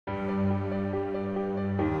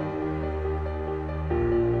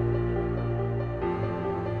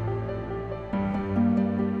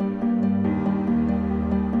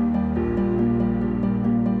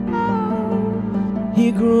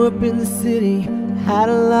grew up in the city, had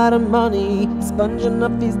a lot of money, sponging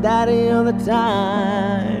up his daddy all the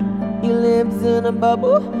time. He lives in a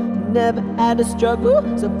bubble, never had to struggle,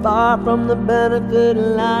 so far from the benefit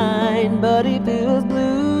line. But he feels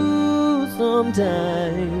blue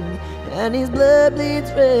sometimes, and his blood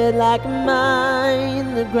bleeds red like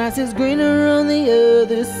mine. The grass is greener on the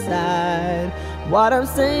other side. What I'm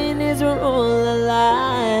saying is we're all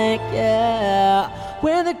alike, yeah.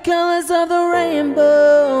 We're the colors of the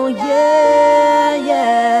rainbow, yeah,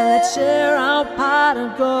 yeah. Let's share our pot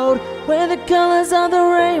of gold. We're the colors of the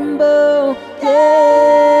rainbow,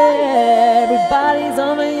 yeah. Everybody's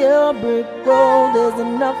on the yellow brick road. There's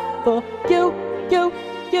enough for you, you,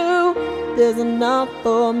 you. There's enough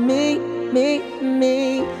for me, me,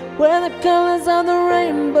 me. We're the colors of the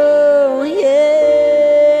rainbow, yeah.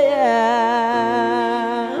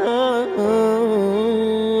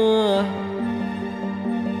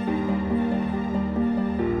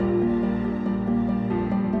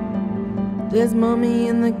 There's mommy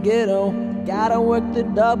in the ghetto, gotta work the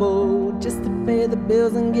double just to pay the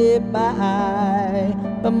bills and get by.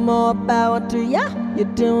 But more power to ya,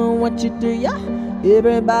 you're doing what you do, ya.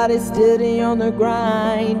 Everybody's steady on the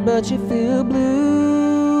grind, but you feel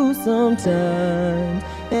blue sometimes,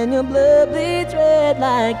 and your blood bleeds red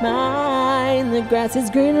like mine. The grass is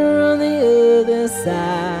greener on the other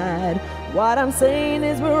side. What I'm saying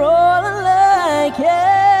is we're all alike, yeah.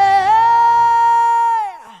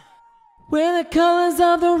 We're the colors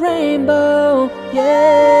of the rainbow,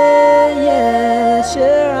 yeah, yeah. Let's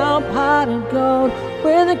share our pot of gold.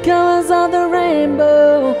 We're the colors of the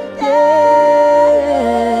rainbow, yeah.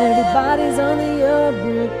 Everybody's on the yellow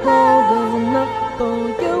brick road. There's enough for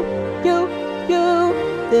you, you, you.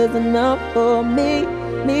 There's enough for me,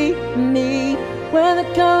 me, me. We're the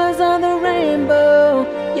colors of the rainbow,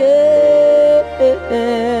 yeah.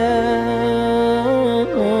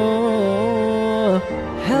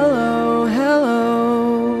 Hello, hello.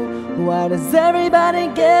 Why does everybody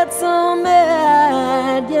get so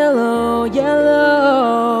mad? Yellow,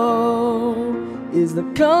 yellow is the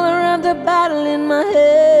color of the battle in my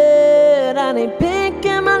head. I need pink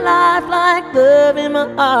in my life like love in my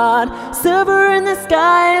heart. Silver in the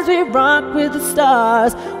sky as we rock with the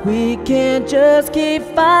stars. We can't just keep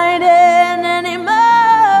fighting anymore.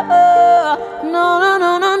 No, no,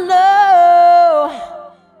 no, no, no.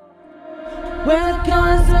 We're the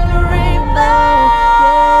colors of the rainbow.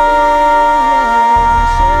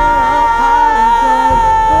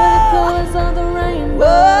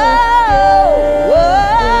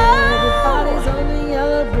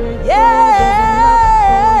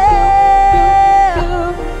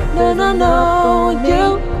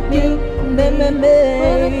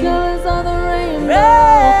 We're the colors of the rainbow,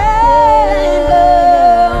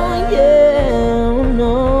 yeah,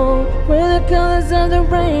 no. We're the colors of the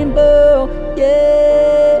rainbow, yeah.